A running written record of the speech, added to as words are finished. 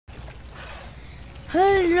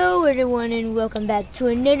Hello everyone and welcome back to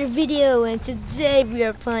another video, and today we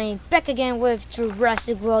are playing back again with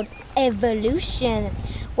Jurassic World Evolution.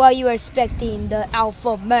 While you are expecting the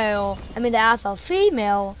alpha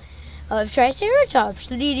female of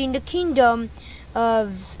Triceratops leading the kingdom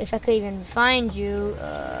of, if I could even find you,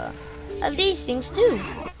 of these things too.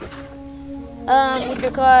 Which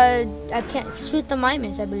are called, I can't shoot the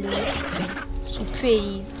mimins, I believe. She's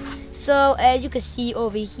pretty. So as you can see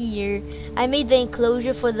over here, I made the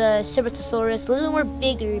enclosure for the Ceratosaurus a little more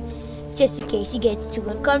bigger, just in case he gets too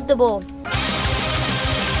uncomfortable.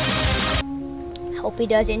 Hope he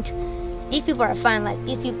doesn't. These people are fine. Like,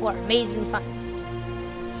 these people are amazingly fine.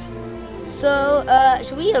 So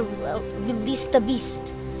should we release the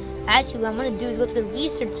beast? Actually, what I'm gonna do is go to the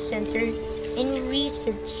research center and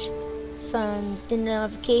research the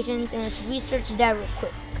notifications, and let's research that real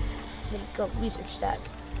quick. Let me go research that.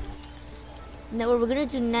 Now what we're gonna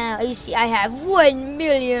do now, you see I have $1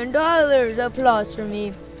 million. Applause for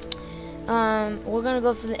me. We're gonna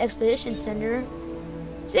go for the expedition center.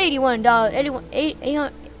 It's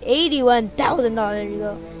 $81,000. There you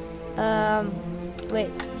go. Wait,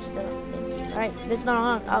 alright, that's not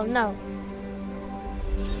on. Oh no.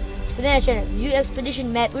 Expedition center. View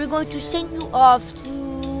expedition map. We're going to send you off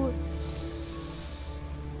to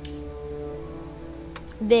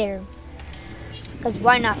there. Because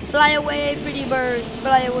why not? Fly away, pretty birds,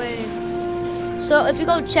 fly away. So if you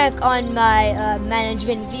go check on my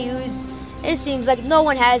management views, it seems like no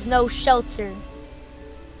one has no shelter.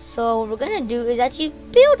 So what we're gonna do is actually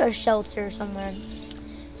build a shelter somewhere.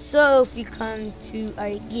 So if we come to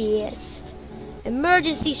our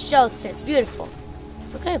emergency shelter, beautiful.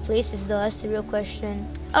 What kind of place is though? That's the real question.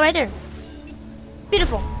 Oh, right there.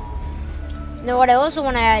 Beautiful. Now what I also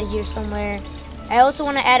want to add here somewhere, I also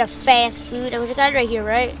want to add a fast food. I wish I got it right here,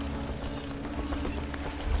 right?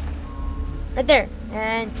 Right there.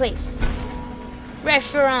 And place.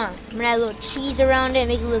 Restaurant. I'm going to add a little cheese around it,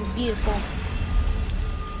 make it look beautiful.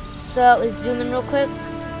 So, let's zoom in real quick.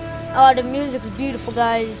 Oh, the music's beautiful,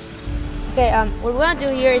 guys. Okay, what we're going to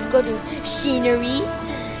do here is go to scenery.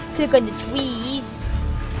 Click on the trees.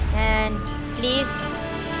 And please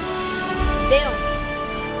build.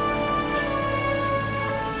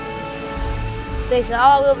 Place it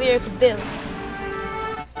all over here to build.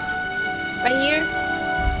 Right here?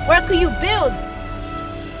 Where could you build?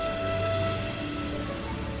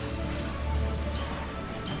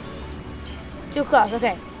 Too close,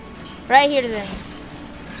 okay. Right here then.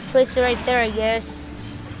 Place it right there, I guess.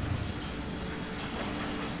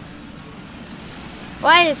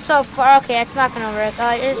 Why is it so far? Okay, it's not gonna work.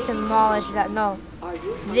 Just demolish that. No.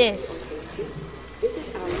 This.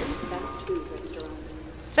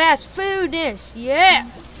 Fast foodness, yeah.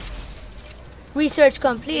 Research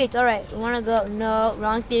complete. All right, we wanna go. No,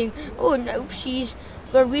 wrong thing. Oh no, she's.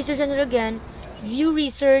 Go research center again. View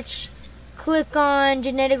research. Click on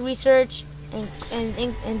genetic research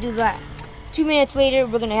and do that. 2 minutes later,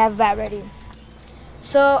 we're gonna have that ready.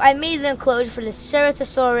 So I made the enclosure for the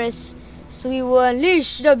Ceratosaurus, so we will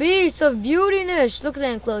unleash the beast of beautiness. Look at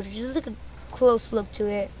the enclosure. Just look a close look to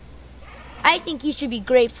it. I think you should be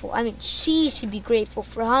grateful. I mean, she should be grateful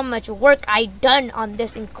for how much work I done on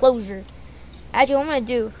this enclosure. Actually, what I'm gonna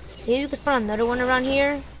do, maybe we can spawn another one around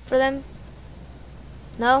here for them.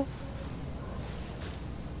 No?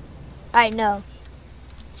 Alright, no.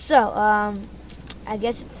 So, I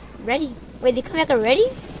guess it's ready. Wait, they come back already?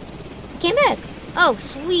 They came back. Oh,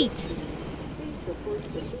 sweet.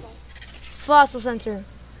 Fossil center.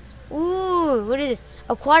 Ooh, what is this?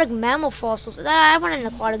 Aquatic mammal fossils. I want an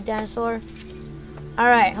aquatic dinosaur.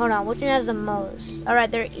 Alright, hold on. Which one has the most?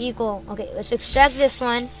 Alright, they're equal. Okay, let's extract this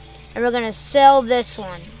one. And we're gonna sell this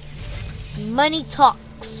one. Money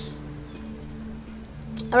talks.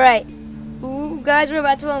 Alright. Ooh, guys, we're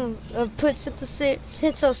about to put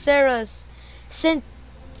Ceratosaurus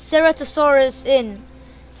in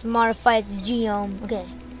to modify its genome. Okay.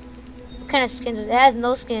 What kind of skins? It has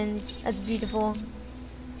no skins. That's beautiful.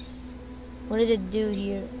 What does it do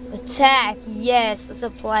here? Attack, yes, let's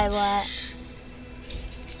apply that.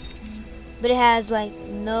 But it has like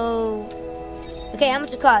no. Okay, how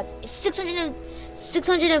much it cost? It's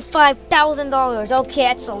 $605,000. Okay,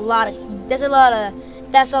 that's a lot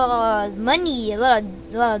of money, a lot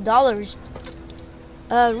of dollars.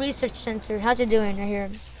 Research center, how's it doing right here?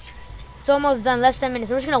 It's almost done, less than 10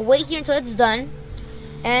 minutes. We're just gonna wait here until it's done.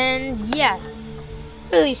 And yeah.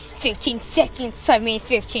 At least 15 seconds. I mean,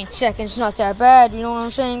 15 seconds, not that bad. You know what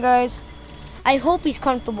I'm saying, guys? I hope he's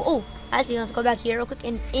comfortable. Oh, actually, let's go back here real quick.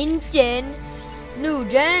 And engine, new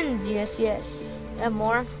gens. Yes, yes. And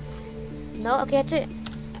more. No, okay, that's it.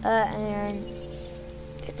 And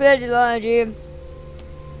Technology.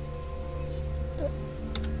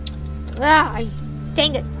 Ah,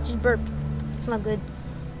 dang it. Just burp. It's not good.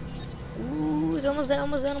 Ooh, it's almost done,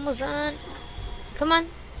 almost done, almost done. Come on.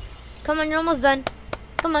 Come on, you're almost done.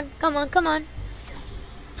 Come on, come on, come on.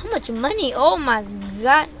 How much money? Oh my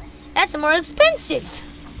god. That's more expensive.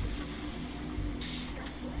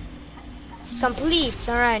 Complete.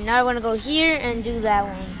 Alright, now I want to go here and do that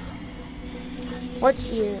one. What's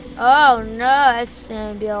here? Oh no, that's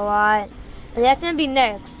gonna be a lot. That's gonna be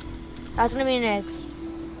next. That's gonna be next.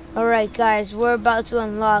 Alright guys, we're about to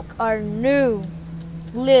unlock our new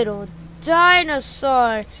little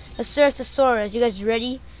dinosaur. The Ceratosaurus. You guys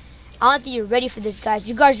ready? I don't think you're ready for this, guys.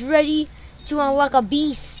 You guys ready to unlock a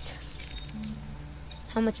beast?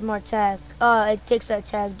 How much more attack? Oh, it takes the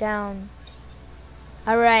attack down.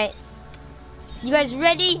 Alright. You guys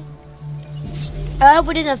ready? I hope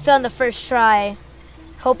it doesn't fail on the first try.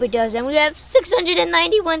 Hope it does. And we have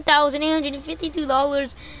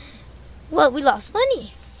 $691,852. What? We lost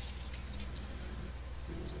money.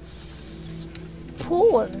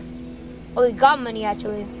 Poor. Oh, we got money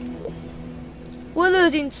actually. We're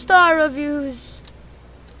losing star reviews.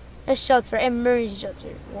 A shelter, emergency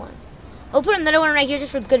shelter. One. We'll put another one right here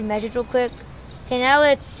just for good measures real quick. Okay, now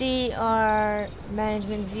let's see our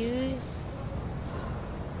management views.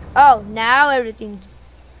 Oh, now everything's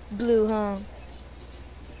blue, huh?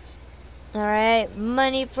 Alright,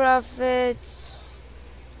 money profits.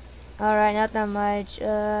 Alright, not that much.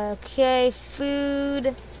 Okay,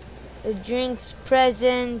 food, drinks,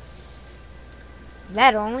 presents.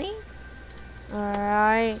 That only?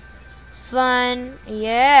 Alright. Fun.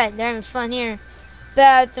 Yeah, they're having fun here.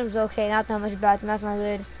 Bathrooms, okay, not that much bathroom, that's not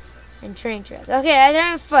good. And train tracks. Okay, they're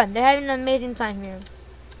having fun. They're having an amazing time here.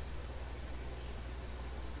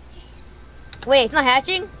 Wait, it's not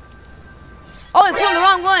hatching? Oh, I put on the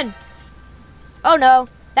wrong one. Oh no,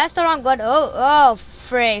 that's the wrong one. Oh,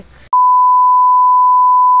 frick.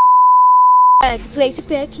 I have to place it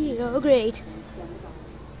back here. Oh, great.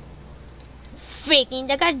 Freaking,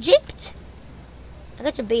 I got gypped. I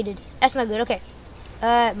got you baited. That's not good. Okay.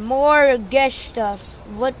 More guest stuff.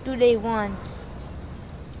 What do they want?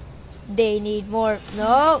 They need more.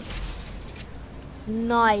 No.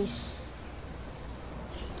 Nice.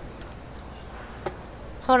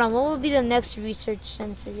 Hold on. What will be the next research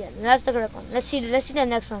center? Yeah, that's the correct one. Let's see the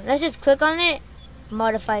next one. Let's just click on it.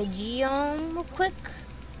 Modify geome real quick.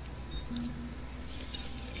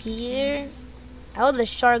 Here. How will the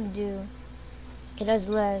shark do? It does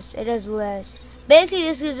less. It does less. Basically,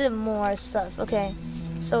 this gives it more stuff. Okay.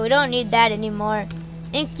 So we don't need that anymore.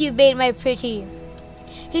 Incubate my pretty.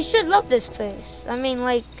 He should love this place. I mean,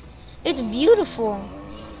 like, it's beautiful.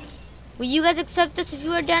 Will you guys accept this if you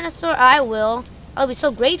were a dinosaur? I will. I'll be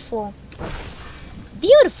so grateful.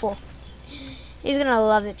 Beautiful. He's gonna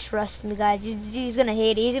love it. Trust me, guys. He's gonna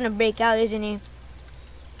hate it. He's gonna break out, isn't he?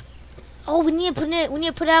 Oh, we need to put it. We need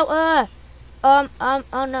to put out. Oh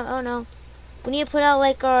no. We need to put out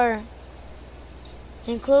like our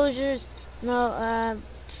enclosures. No.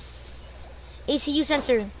 ACU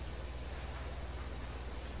sensor.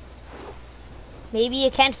 Maybe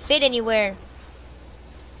it can't fit anywhere.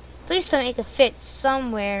 Please don't make it fit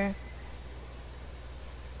somewhere.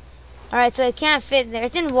 Alright, so it can't fit there.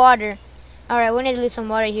 It's in water. Alright, we need to leave some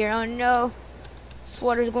water here. Oh no. This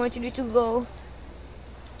water is going to need to go.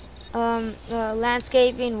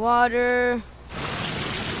 Landscaping, water.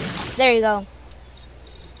 There you go.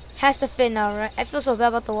 Has to fit now, right? I feel so bad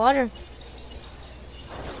about the water.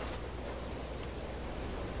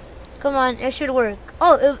 Come on, it should work.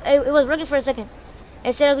 Oh, it was working for a second.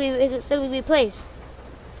 It said we be placed.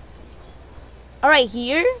 Alright,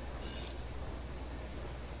 here.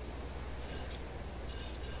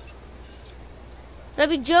 I'd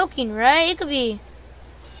be joking, right? It could be.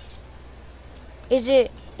 Is it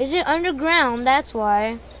underground? That's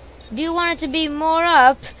why. Do you want it to be more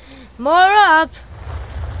up? More up.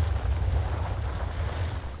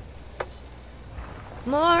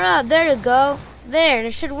 More up. There you go. There.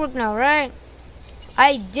 It should work now, right?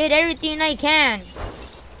 I did everything I can.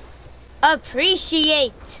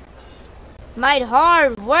 Appreciate my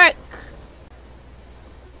hard work.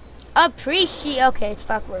 Appreciate. Okay, it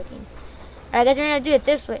stopped working. Alright, guys, we're gonna do it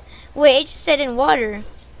this way. Wait, it just said in water.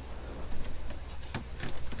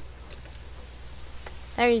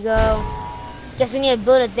 There you go. Guess we need to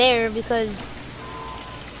build it there because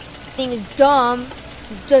the thing is dumb.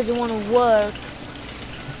 It doesn't want to work.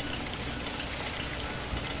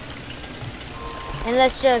 And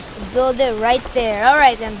let's just build it right there.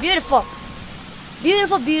 Alright then, beautiful.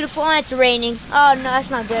 Beautiful, beautiful. Oh, it's raining. Oh no, that's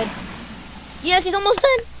not good. Yes, he's almost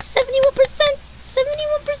done. 71%.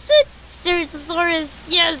 71%. Ceratosaurus.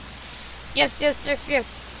 Yes. Yes, yes, yes,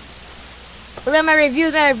 yes.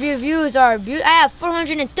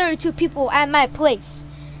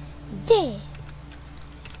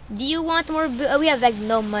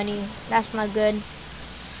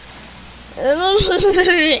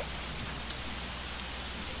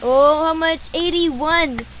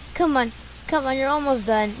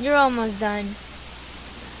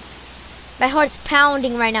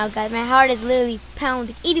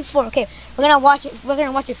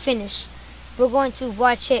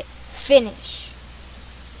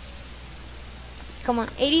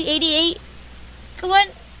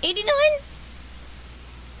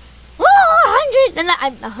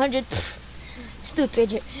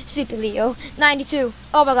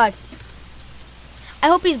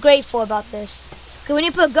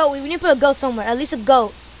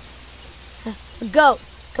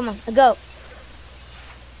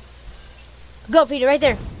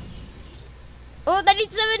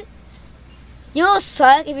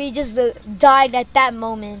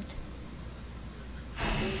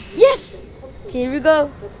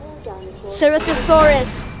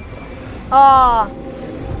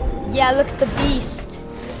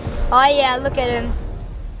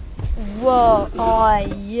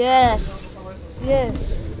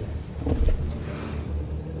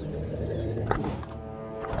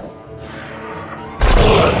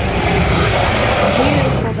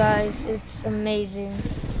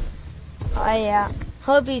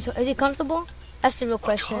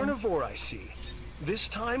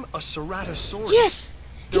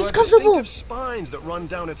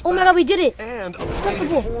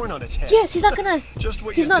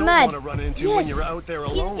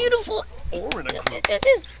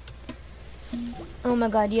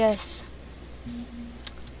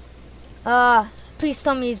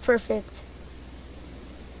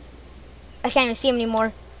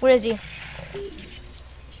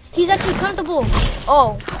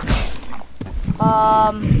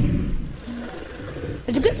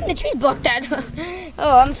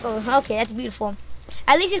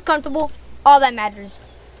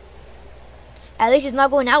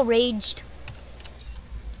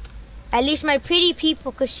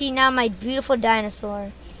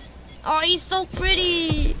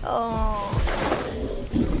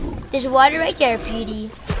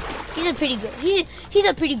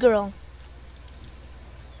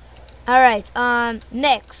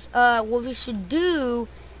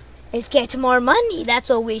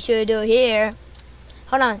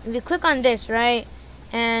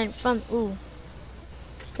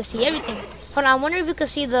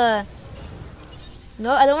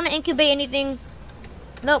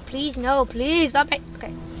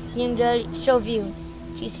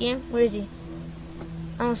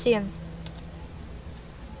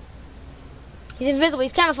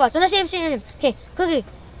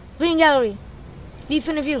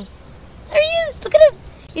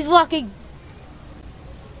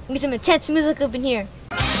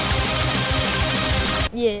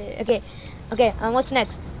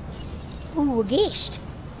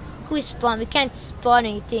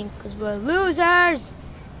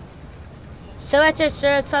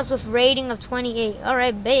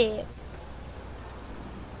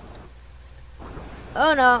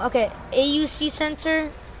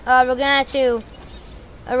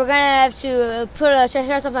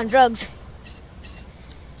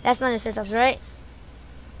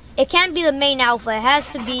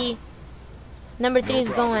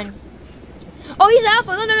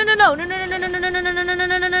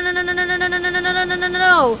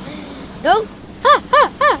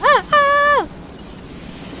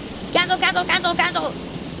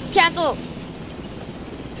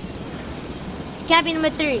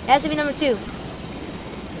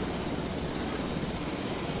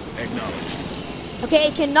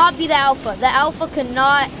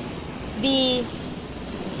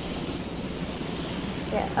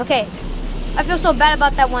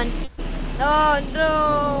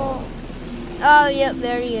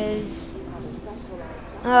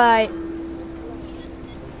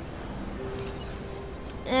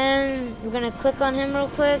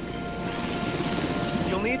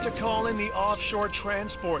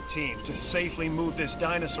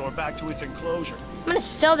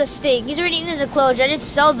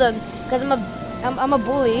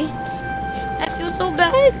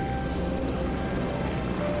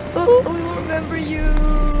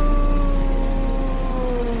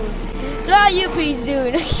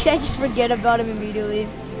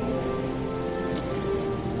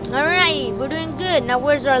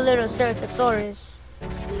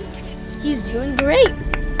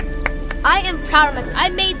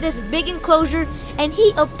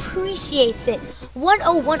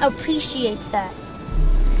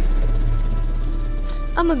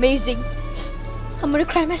 I'm amazing. I'm gonna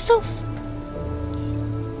cry myself.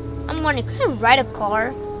 I'm wondering, can I ride a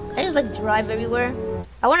car? Can I just like drive everywhere?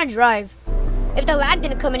 I wanna drive. If the lag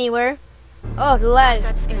didn't come anywhere. Oh, the lag.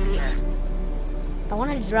 I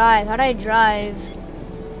wanna drive. How do I drive?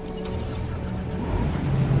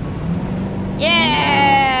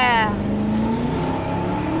 Yeah!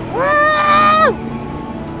 Woo!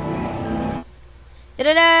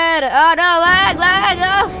 Da-da-da-da. Oh no, lag,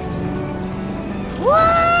 oh! Woo!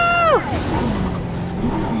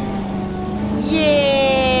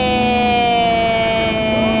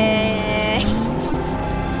 Yes!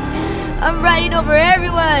 I'm riding over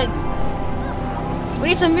everyone! We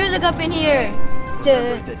need some music up in here!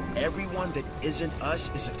 Remember that everyone that isn't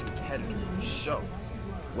us is a competitor. So,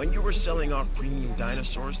 when you were selling off premium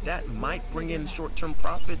dinosaurs, that might bring in short-term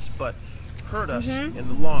profits, but hurt us in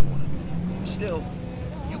the long run. Still,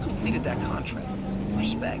 you completed that contract.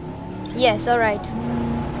 Respect. Yes, alright.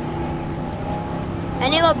 I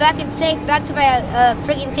need to go back and safe, back to my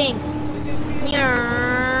friggin' thing.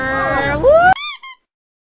 Woo!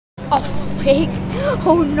 Oh, freak.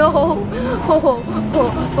 Oh no.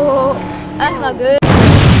 Oh. That's not good.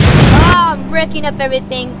 Oh, I'm wrecking up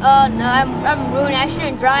everything. Oh no, I'm ruined. I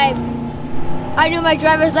shouldn't drive. I knew my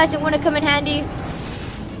driver's license wouldn't come in handy.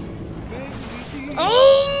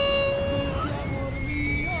 Oh!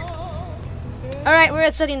 Alright, we're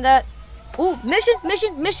accepting that. Ooh, mission.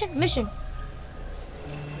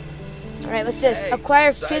 Alright, what's this? Hey, Acquire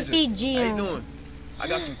Isaac. 50 How you gems. doing? I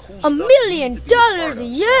got some cool $1 stuff million? you need to be a part of, so I'm putting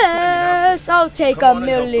it out Yes, there. I'll take Come $1 on and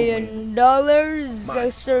help the million. Mine.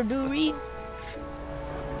 Surw.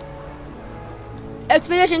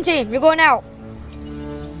 Expedition team, you're going out.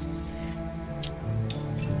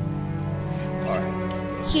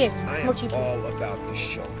 Alright. Here, I more am cheaper. all about the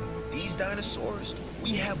show. These dinosaurs,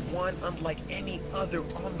 we have one unlike any other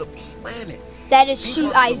on the planet. That is true,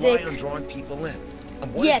 Peacocks rely Isaac. on drawing people in.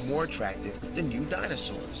 And what Yes. is more attractive than new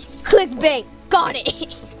dinosaurs? Clickbait, got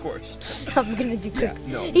it. Of course. I'm gonna do click.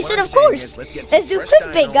 Yeah, no, He what said, I'm of saying course. is, let's get some do fresh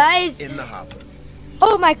clickbait, dinos guys. in the hopper.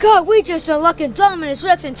 Oh my God, we just unlocked Dominus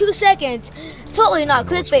Rex in 2 seconds. Totally not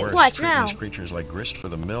What's clickbait. worse, Watch treating now. these creatures like grist for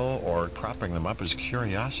the mill or propping them up as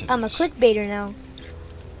curiosities. I'm a clickbaiter now.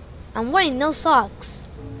 I'm wearing no socks.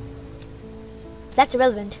 That's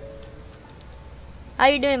irrelevant. How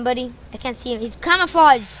you doing, buddy? I can't see him. He's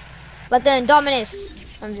camouflaged like the Indominus.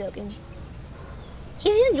 I'm joking.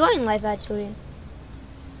 He's enjoying life, actually.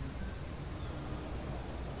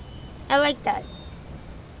 I like that.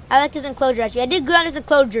 I like his enclosure, actually. I did good on his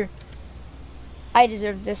enclosure. I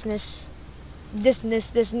deserve thisness.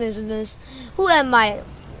 Thisness. Who am I?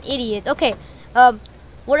 Idiot. Okay.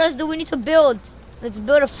 What else do we need to build? Let's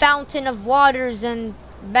build a fountain of waters and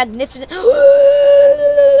magnificent.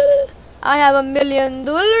 I have $1 million.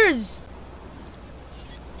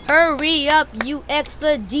 Hurry up, you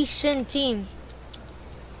expedition team.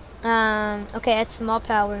 Okay, that's small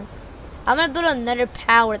power. I'm gonna build another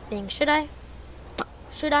power thing. Should I?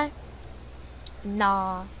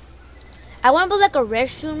 Nah. I wanna build like a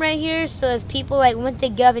restroom right here, so if people like when they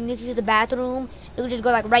get up and need to use the bathroom, it would just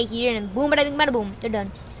go like right here and boom, bada bing, bada boom, they're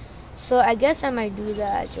done. So I guess I might do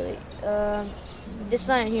that actually. This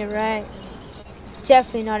not in here, right?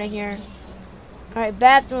 Definitely not in here. All right,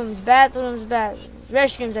 bathrooms.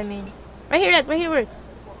 Restrooms, I mean. Right here, look, right here works.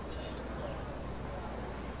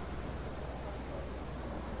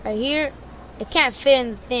 Right here, it can't fit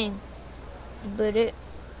in the thing, but it.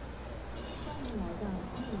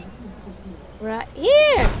 Right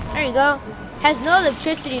here, there you go. Has no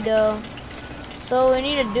electricity though, so what we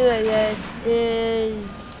need to do, I guess,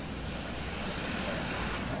 is.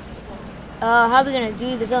 How are we gonna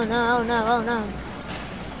do this? Oh no.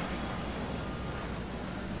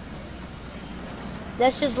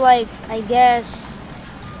 That's just like, I guess.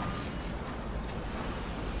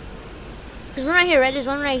 There's one right here, right? There's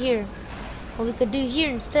one right here. What we could do here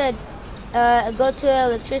instead, go to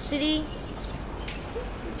electricity.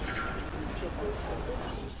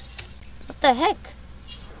 What the heck?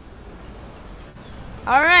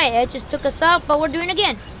 Alright, it just took us out, but we're doing it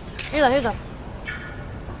again. Here you go.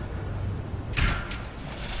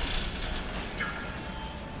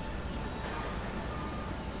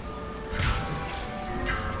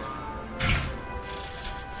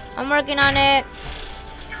 I'm working on it.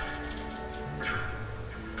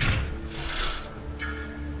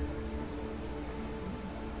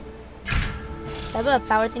 Can I put a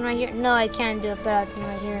power thing right here? No, I can't do a power thing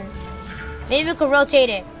right here. Maybe we could rotate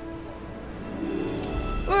it.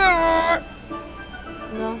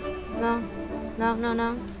 No.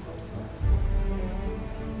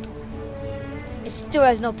 It still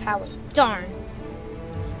has no power. Darn.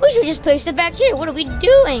 We should just place it back here. What are we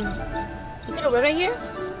doing? You could have right here?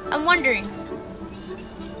 I'm wondering.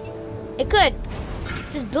 It could.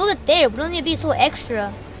 Just build it there. We don't need to be so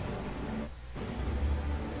extra.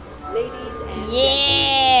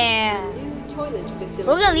 Yeah.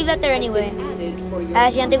 We're gonna leave that there anyway. Actually,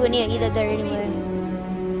 I don't think we need to leave that there anyway.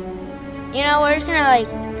 You know, we're just gonna like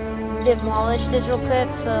demolish this real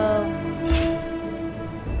quick, so.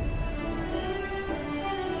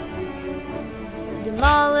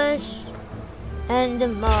 Demolish and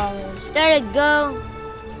demolish. There you go.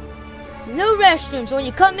 No restroom. So when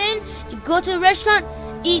you come in, you go to the restaurant,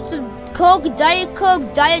 eat some Coke, Diet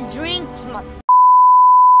drinks,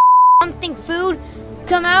 something food,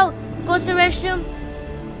 come out, go to the restroom,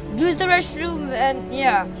 use the restroom, and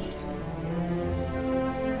yeah.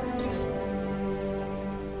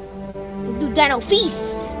 Do Dino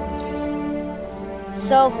Feast.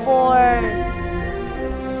 So for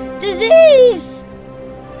disease.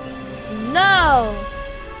 No.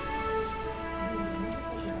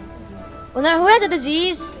 Well, now who has a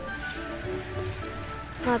disease?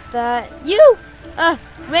 Not that. You!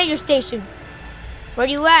 Radio station. Where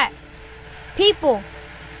you at? People!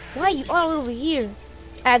 Why are you all over here?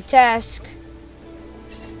 At task.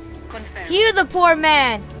 Hear the poor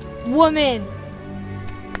man. Woman.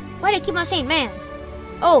 Why do they keep on saying man?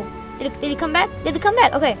 Oh, did he come back? Did he come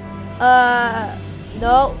back? Okay.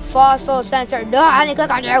 No. Fossil sensor. No, I didn't click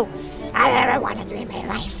on you. I never wanted to in my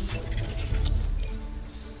life.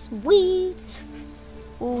 Sweet.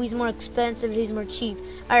 Ooh, he's more expensive. He's more cheap.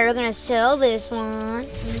 Alright, we're gonna sell this one.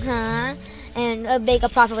 And make a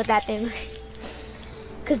profit with that thing.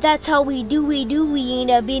 Cause that's how we do. We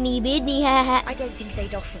ain't a binny bidney. I don't think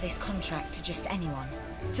they'd offer this contract to just anyone.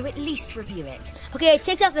 So at least review it. Okay, it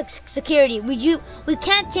takes out the security. We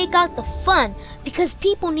can't take out the fun because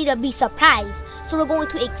people need to be surprised. So we're going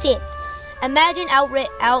to accept. Imagine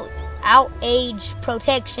outage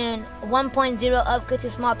protection 1.0 upgrade to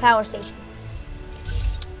small power station.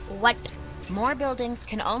 What? More buildings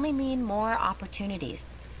can only mean more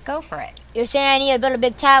opportunities. Go for it. You're saying I need to build a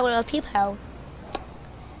big tower of people.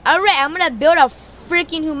 Alright, I'm gonna build a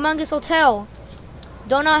freaking humongous hotel.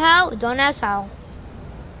 Don't know how? Don't ask how.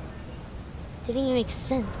 Didn't even make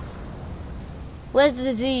sense. Where's the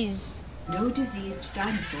disease? No diseased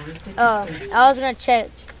dinosaurs detected. Oh, I was gonna check,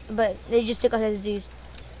 but they just took out the disease.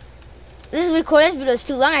 This video is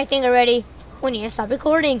too long, I think, already. We need to stop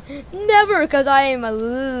recording. Never, because I am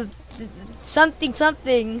a something.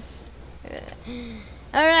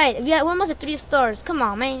 Alright, we're almost at 3 stars. Come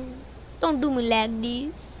on, man. Don't do me like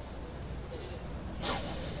this.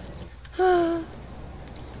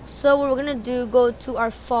 So what we're gonna do, go to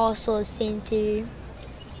our fossil center.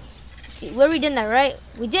 See, where we did that, right?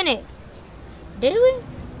 We did it. Did we?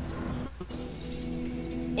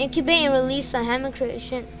 Incubate and release a hammock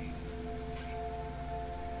creation.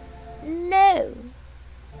 No.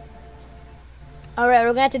 Alright,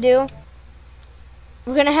 we're gonna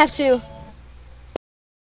have to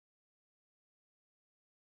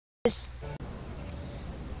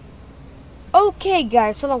Okay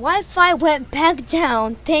guys, so the Wi-Fi went back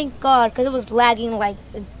down, thank God, because it was lagging like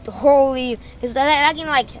it's lagging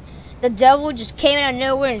like the devil just came out of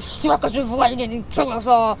nowhere and struck us with lightning and killed us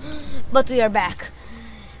all. But we are back.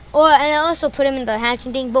 And I also put him in the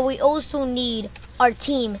hatching thing, but we also need our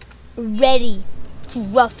team ready to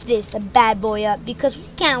rough this bad boy up, because we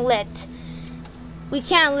can't let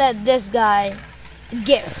this guy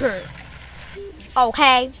get hurt.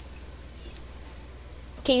 Okay,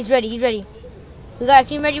 he's ready. We got our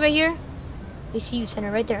team ready right here. ECU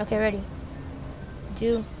center right there. Okay, ready.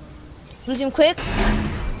 Lose him quick.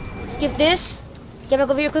 Skip this. Get back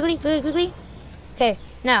over here quickly. Okay,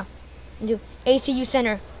 now do ACU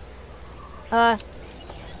center. At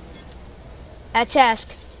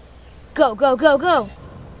task. Go.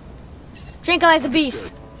 Tranquilize the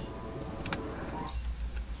beast.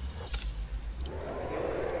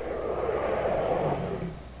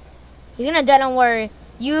 He's gonna die, don't worry.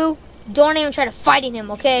 You don't even try to fight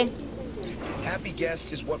him, okay? Happy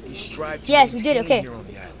guest is what we strive to yes, we did, okay. Here on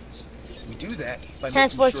the islands. We do that by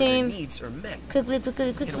transport making sure team. their needs are met. Quickly.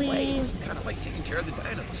 In a way, it's kind of like taking care of the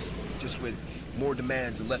dinos, just with more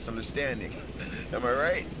demands and less understanding. Am I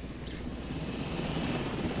right?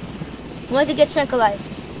 We want to get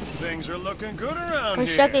tranquilized. Things are looking good around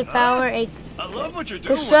Construct here. I love what you're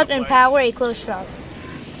doing. Construct and power a closed shop.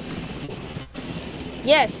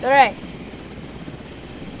 Yes, alright.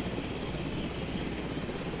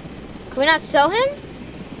 Can we not sell him?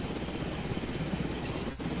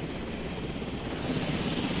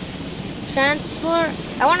 Transfer.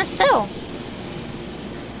 I want to sell.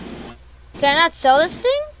 Can I not sell this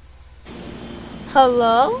thing?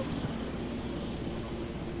 Hello?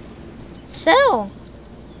 Sell.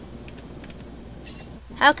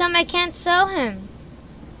 How come I can't sell him?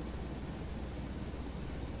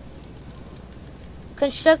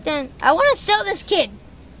 Constructing. I want to sell this kid.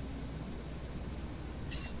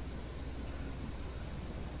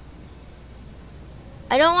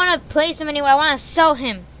 I don't want to place him anywhere. I want to sell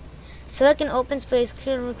him. Select an open space.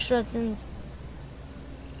 Clear restrictions.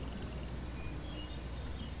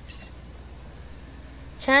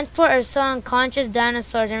 Transport or sell unconscious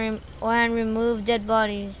dinosaurs and remove dead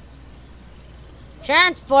bodies.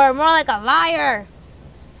 Transport, more like a liar.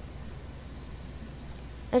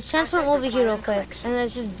 Let's transport over here real quick, and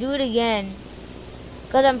let's just do it again.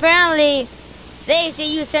 Because apparently, the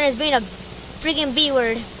ACU Center is being a freaking B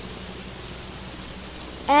word.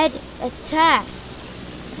 Add a task.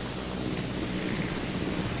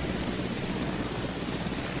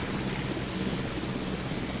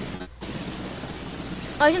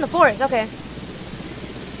 Oh, he's in the forest. Okay.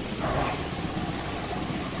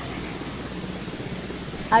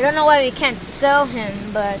 I don't know why we can't sell him,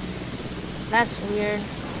 but that's weird.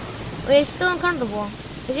 Wait, he's still uncomfortable.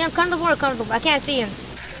 Is he uncomfortable or comfortable? I can't see him.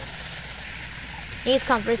 He's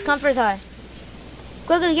comfort. His comfort is high.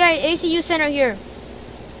 Quickly, here, ACU Center here.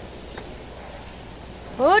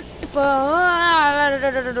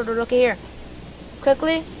 Okay, here.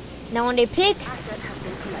 Quickly. Now when they pick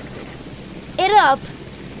it up,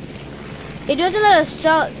 it doesn't let us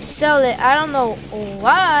sell it. I don't know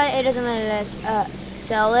why it doesn't let us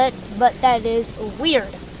sell it, but that is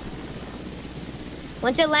weird.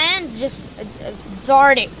 Once it lands, just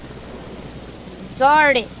dart it.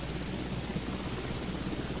 Dart it.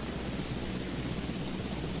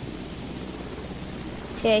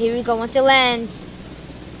 Okay, here we go. Once it lands.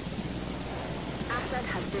 Asset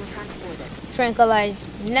has been transported. Tranquilize.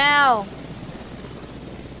 Now.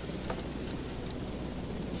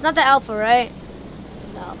 It's not the alpha, right? It's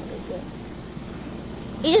not the alpha. Good, good.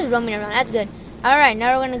 He's just roaming around. That's good. Alright,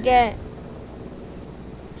 now we're gonna get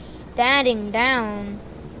standing down.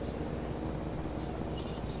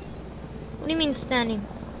 What do you mean standing?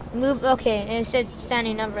 Move. Okay, it said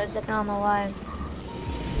standing up for a second. I don't know why.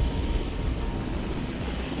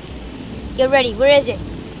 Get ready. Where is it?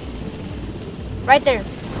 Right there.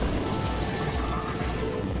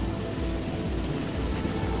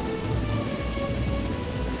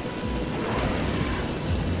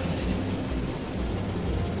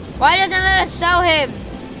 Why doesn't it let us sell him?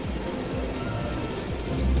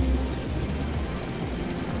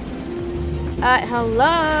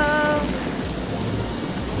 Hello?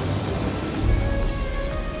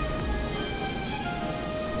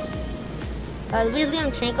 Did we leave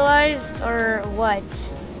him tranquilized or what?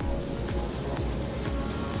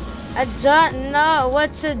 I don't know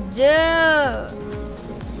what to do.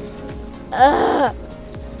 Ugh.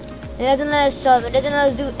 It doesn't let us sell. It doesn't let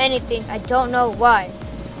us do anything. I don't know why.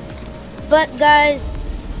 But guys,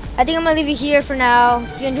 I think I'm gonna leave it here for now.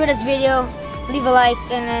 If you enjoyed this video, leave a like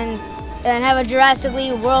and have a Jurassic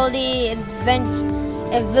World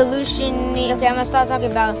Evolution. Okay, I'm gonna stop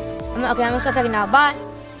talking now. Bye.